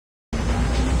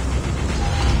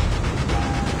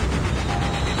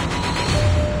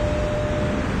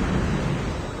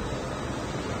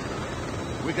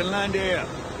can land here.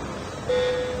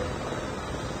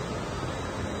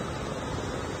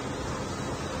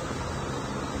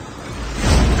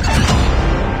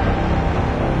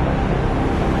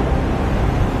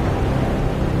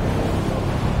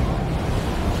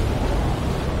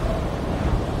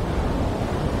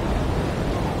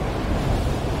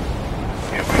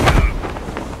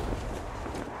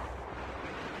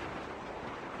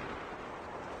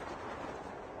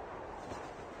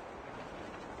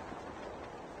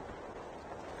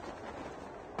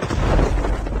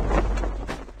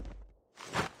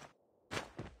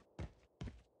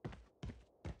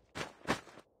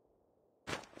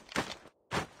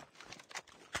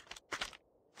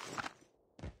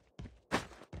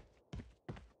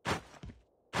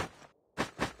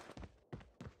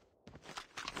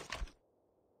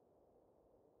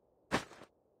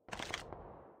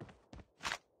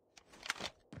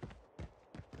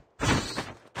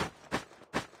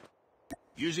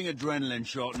 Using adrenaline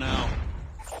shot now.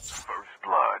 First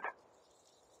blood.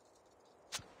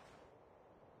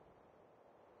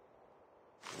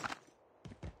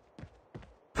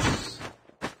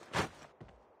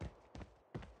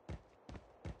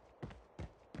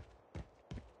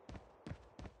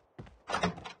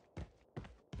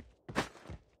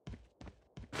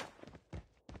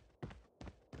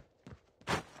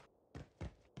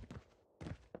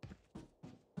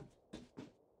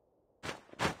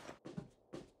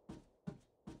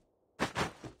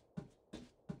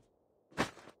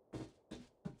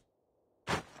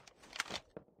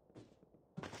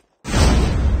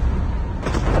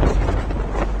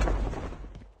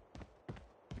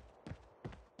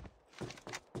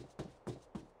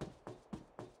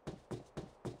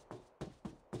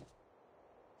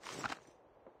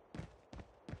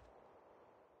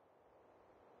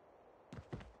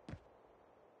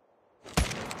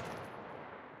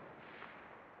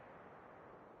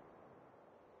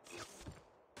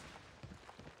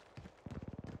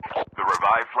 The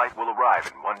revived flight will arrive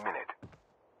in 1 minute.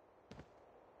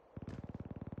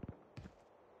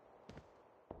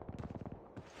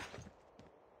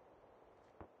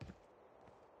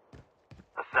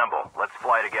 Assemble. Let's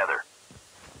fly together.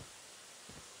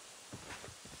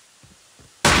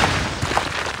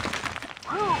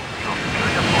 Whew, feels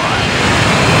good to fly.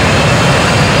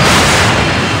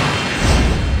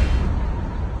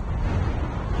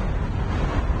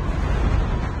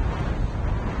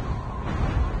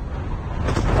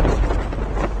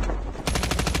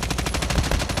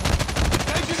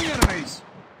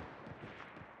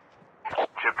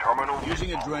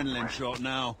 Using adrenaline shot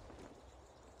now.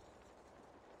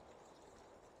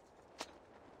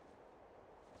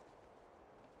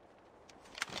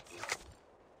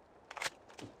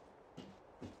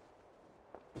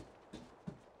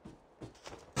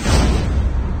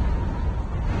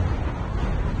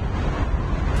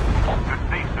 The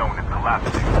safe zone is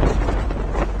collapsing.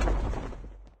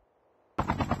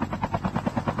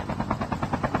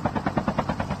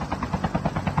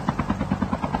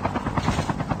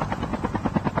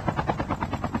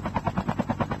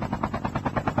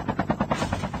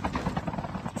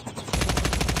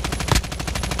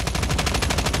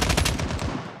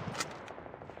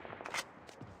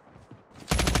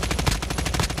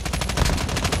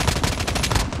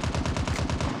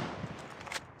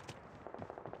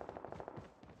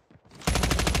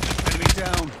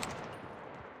 Down.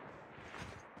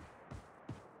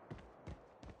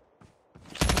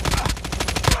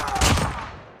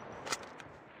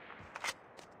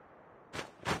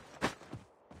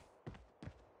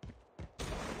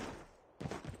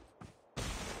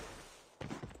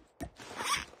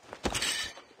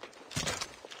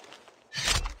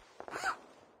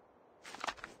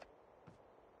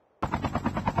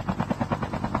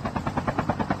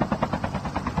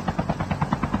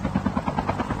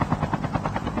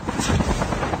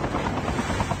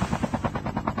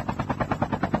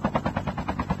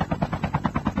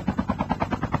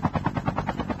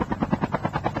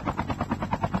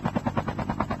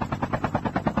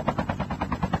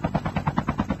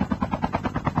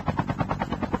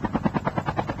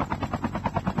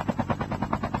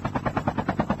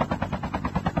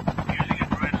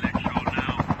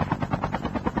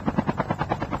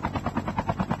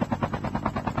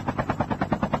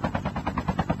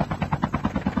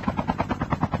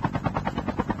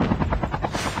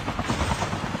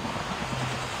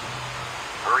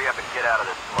 Get out of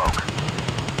this smoke.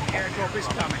 Airdrop is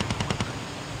coming.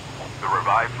 The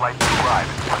revived flight will arrive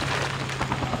in 1 minute.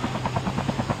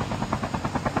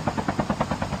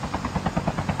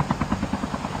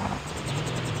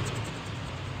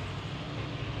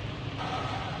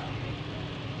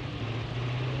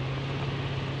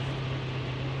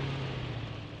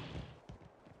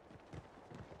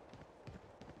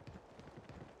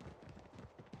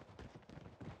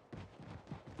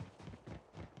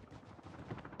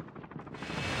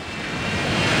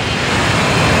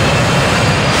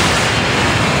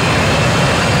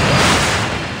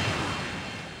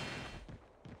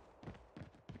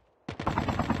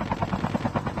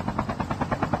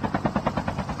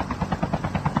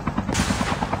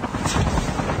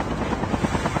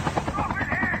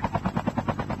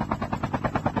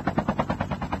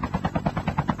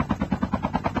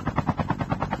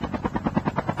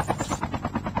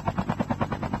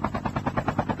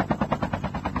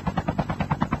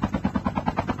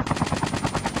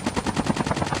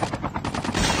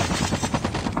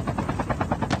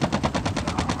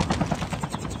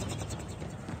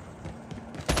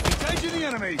 Engaging the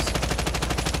enemies!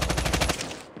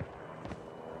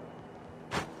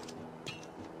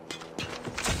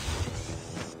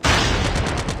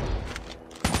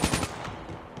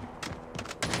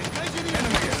 Engaging the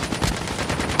enemies!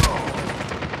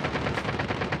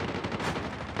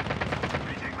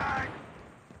 Reaching mag!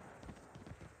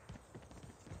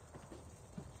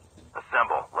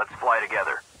 Assemble. Let's fly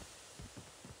together.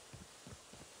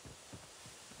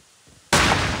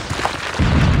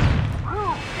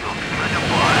 Whew, feels good to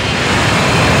fly.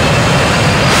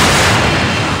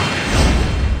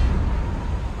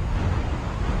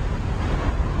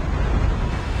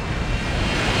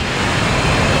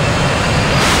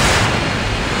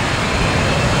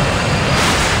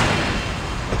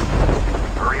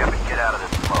 Hurry up and get out of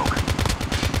this smoke.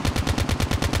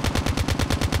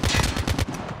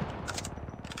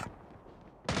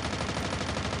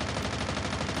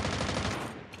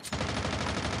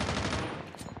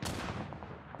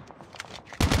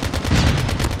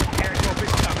 Airdrop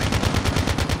is coming!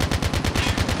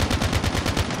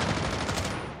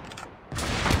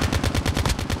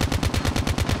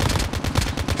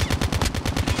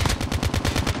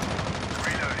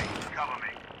 Reloading. Cover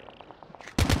me.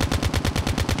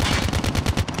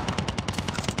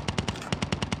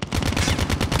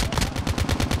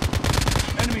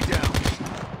 Enemy down!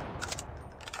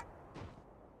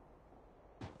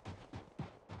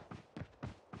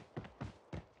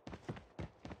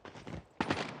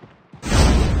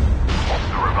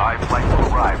 The revived flight will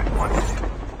arrive in 1 minute.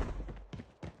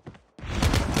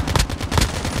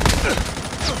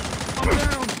 I'm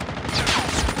down!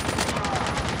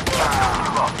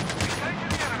 Look,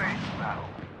 Engaging the enemy! battle.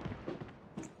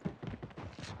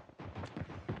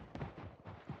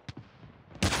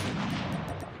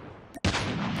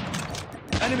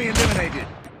 Enemy eliminated!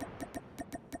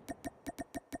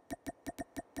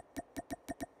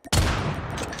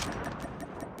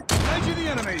 Engaging the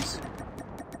enemies!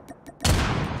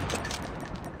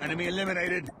 Enemy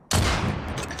eliminated!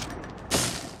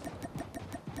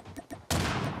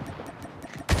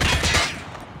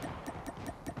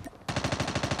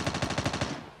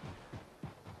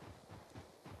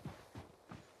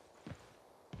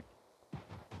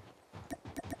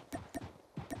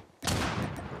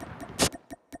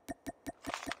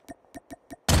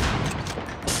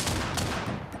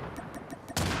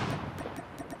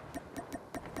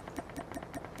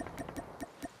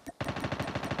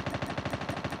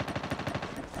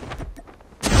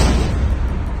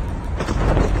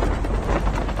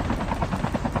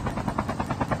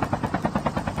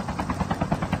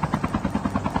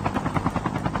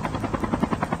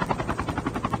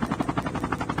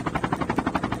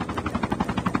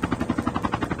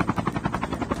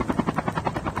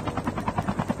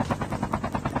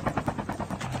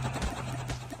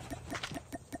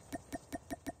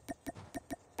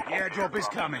 The airdrop is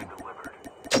coming! Delivered.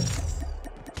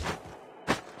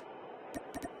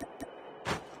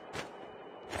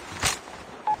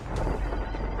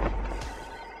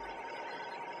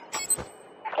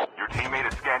 Your teammate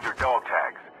has scanned your dog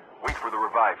tags. Wait for the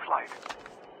revive flight.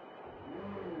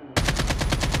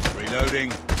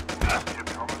 Reloading! Ship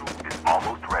terminal is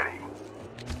almost ready.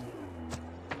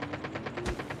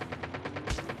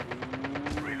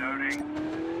 Reloading!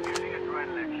 Using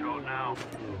adrenaline shot now.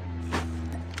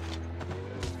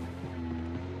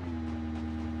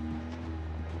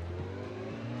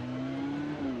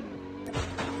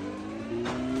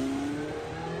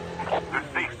 The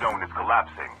safe zone is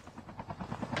collapsing.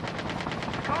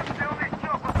 Can't steal this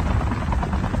chopper!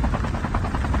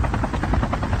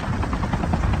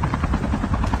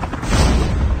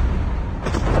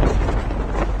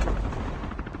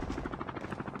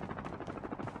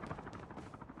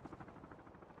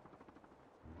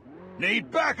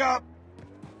 Need backup!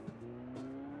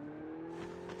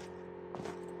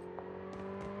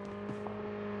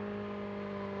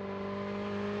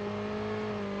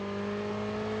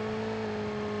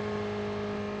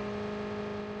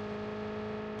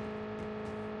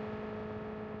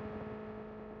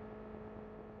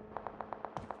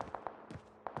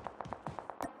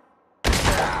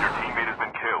 Your teammate has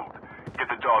been killed. Get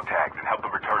the dog tags and help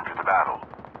them return to the battle.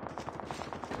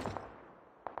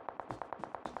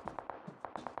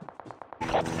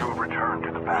 You have returned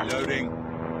to the battle. Reloading!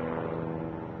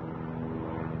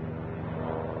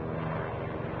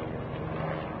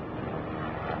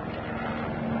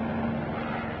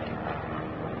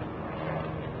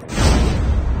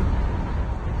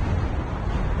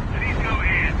 Please go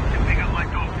in and pick up my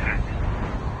dog tags.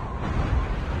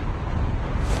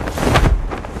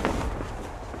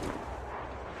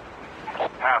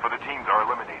 Half of the teams are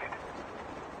eliminated.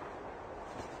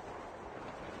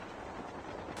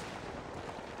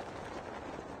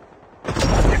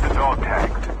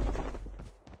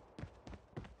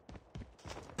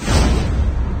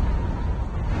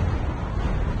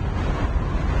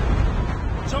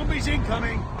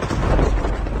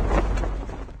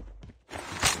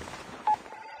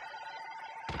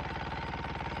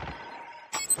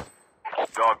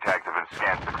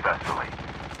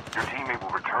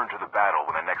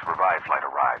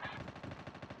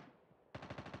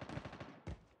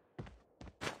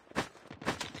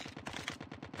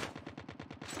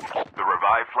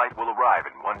 flight will arrive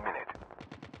in 1 minute.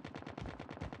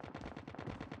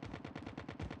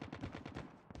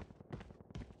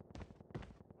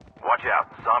 Watch out,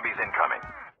 zombies incoming.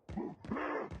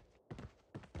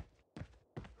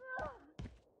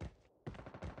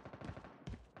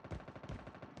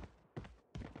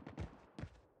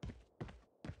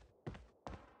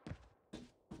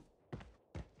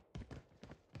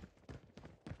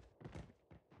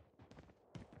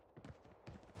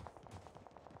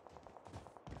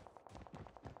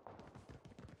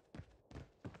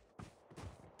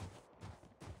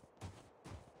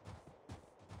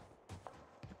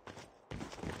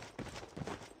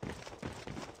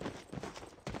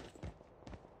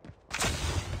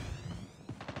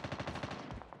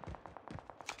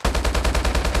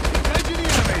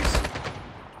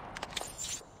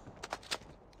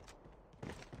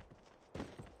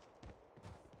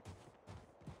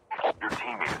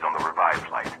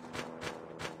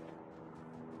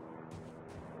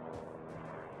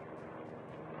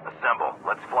 Assemble.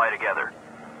 Let's fly together.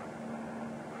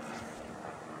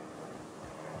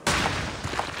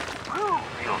 Whew,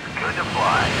 feels good to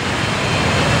fly.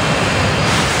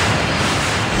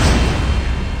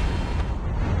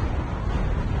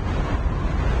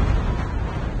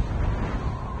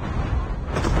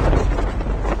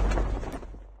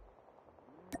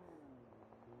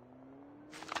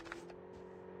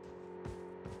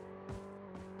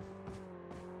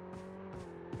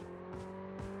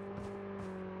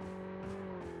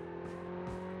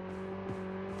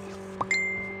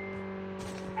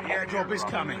 The airdrop is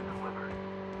coming.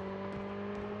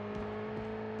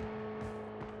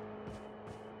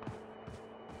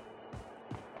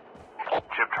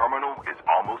 Chip terminal is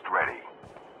almost ready.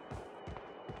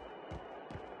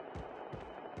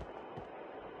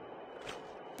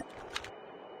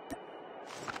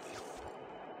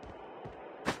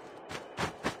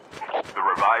 The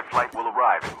revived flight will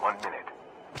arrive in 1 minute.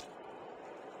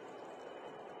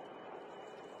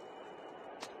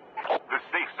 The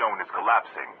safe zone is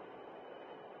collapsing.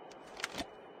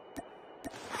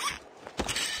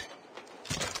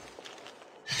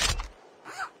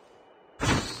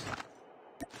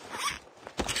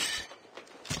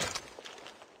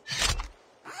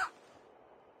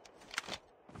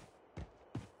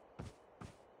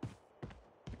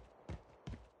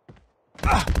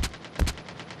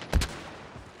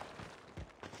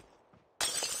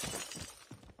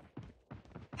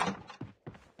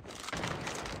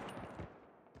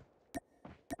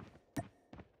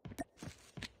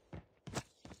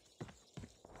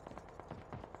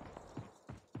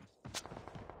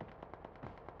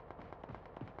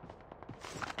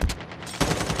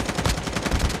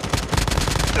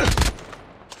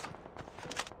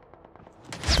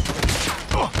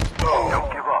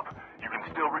 Don't give up. You can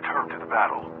still return to the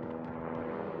battle.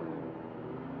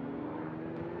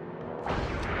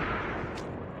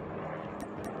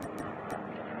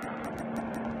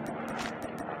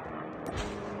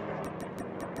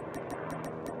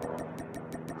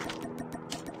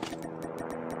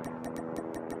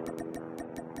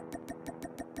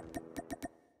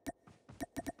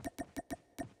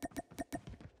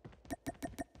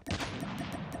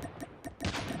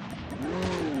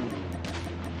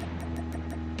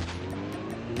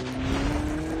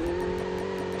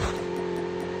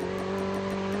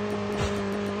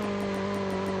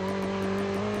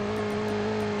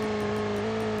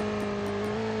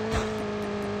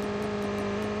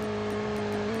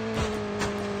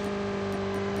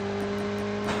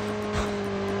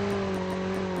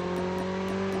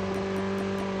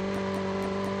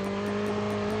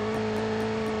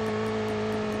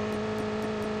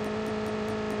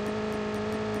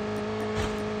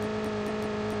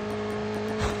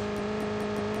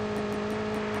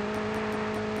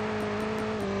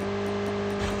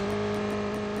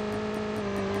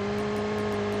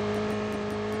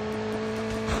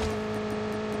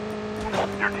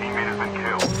 Your teammate has been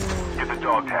killed. Get the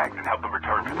dog tags and help them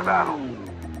return to the battle.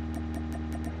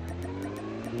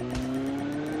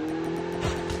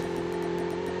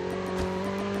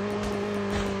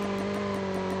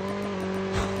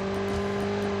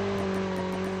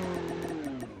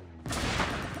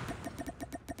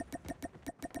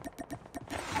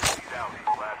 Down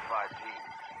these last 5 teams.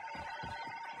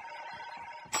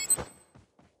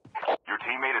 Your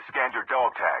teammate has scanned your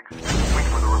dog tags. Wait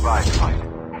for the revive flight.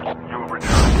 You will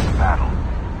return to the battle.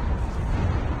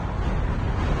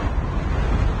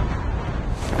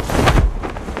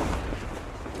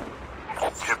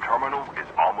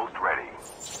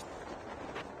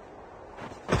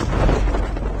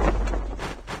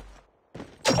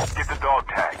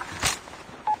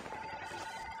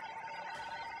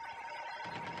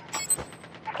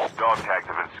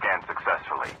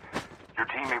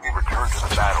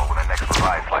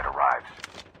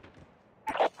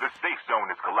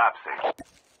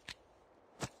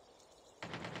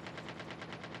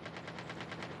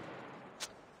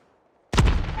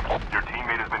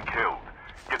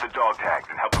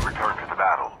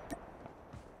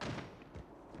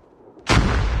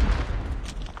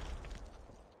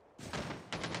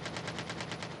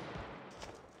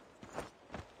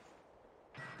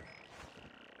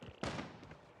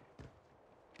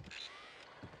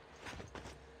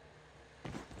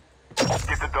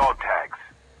 Get the dog tags.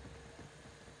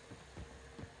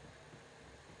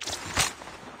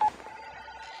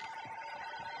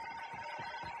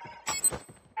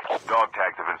 Dog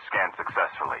tags have been scanned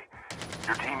successfully.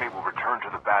 Your teammate will return to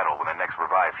the battle when the next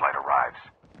revive flight arrives.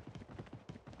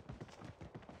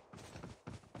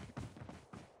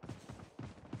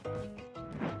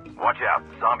 Watch out,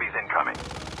 zombies incoming.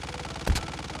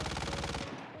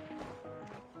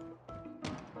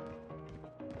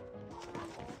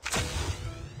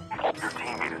 Your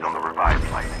teammate is on the revive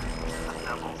flight.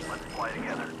 Assemble, let's fly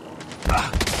together.